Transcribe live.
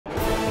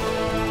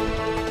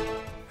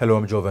Hello,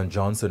 I'm Jovan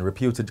Johnson.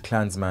 Reputed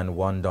Clansman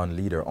One-Don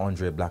leader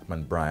Andre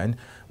Blackman Bryan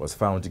was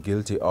found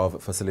guilty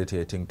of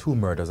facilitating 2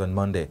 murders on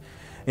Monday.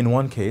 In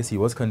one case, he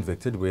was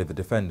convicted with the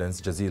defendants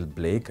Jazeel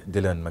Blake,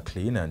 Dylan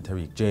McLean and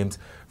Tariq James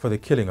for the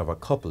killing of a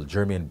couple,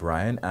 Jermaine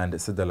Bryan and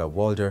Cedella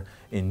Walder,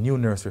 in New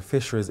Nursery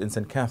Fisheries in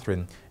St.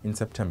 Catherine in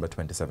September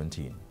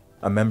 2017.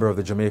 A member of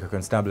the Jamaica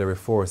Constabulary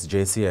Force,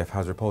 JCF,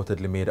 has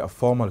reportedly made a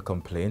formal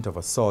complaint of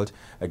assault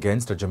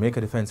against a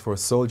Jamaica Defense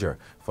Force soldier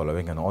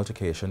following an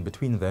altercation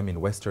between them in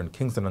western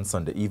Kingston on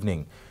Sunday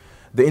evening.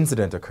 The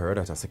incident occurred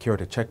at a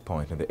security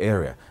checkpoint in the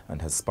area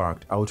and has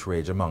sparked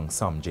outrage among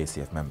some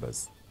JCF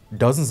members.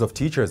 Dozens of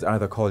teachers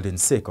either called in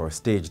sick or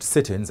staged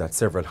sit-ins at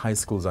several high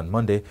schools on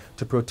Monday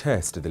to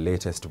protest the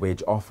latest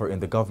wage offer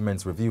in the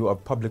government's review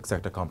of public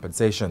sector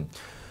compensation.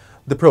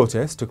 The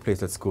protest took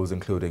place at schools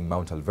including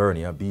Mount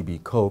Alvernia,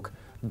 BB Coke,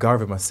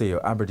 Garvey Maceo,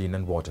 Aberdeen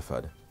and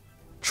Waterford.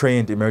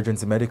 Trained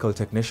emergency medical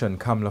technician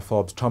Kamla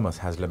Forbes-Thomas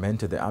has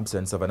lamented the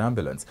absence of an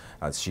ambulance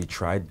as she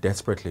tried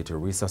desperately to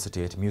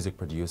resuscitate music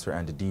producer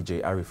and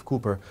DJ Arif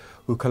Cooper,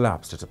 who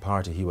collapsed at a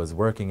party he was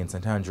working in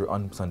St. Andrew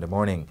on Sunday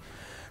morning.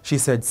 She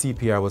said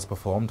CPR was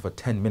performed for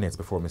 10 minutes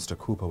before Mr.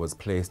 Cooper was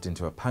placed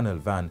into a panel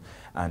van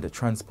and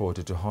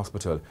transported to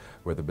hospital,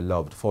 where the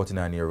beloved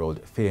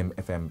 49-year-old Fame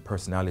FM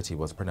personality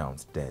was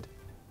pronounced dead.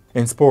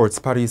 In sports,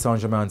 Paris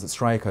St-Germain's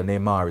striker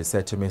Neymar is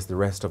set to miss the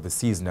rest of the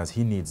season as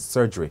he needs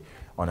surgery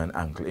on an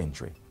ankle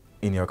injury.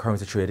 In your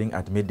currency trading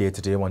at midday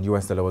today, one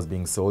US dollar was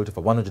being sold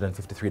for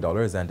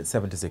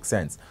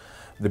 $153.76,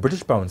 the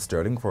British pound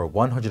sterling for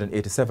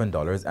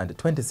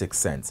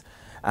 $187.26,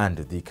 and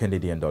the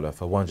Canadian dollar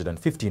for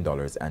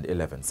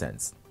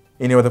 $115.11.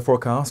 In your weather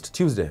forecast,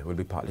 Tuesday will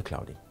be partly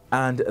cloudy.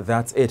 And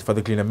that's it for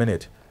the Gleaner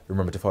Minute.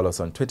 Remember to follow us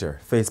on Twitter,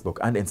 Facebook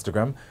and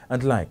Instagram,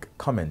 and like,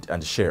 comment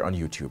and share on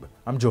YouTube.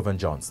 I'm Jovan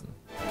Johnson.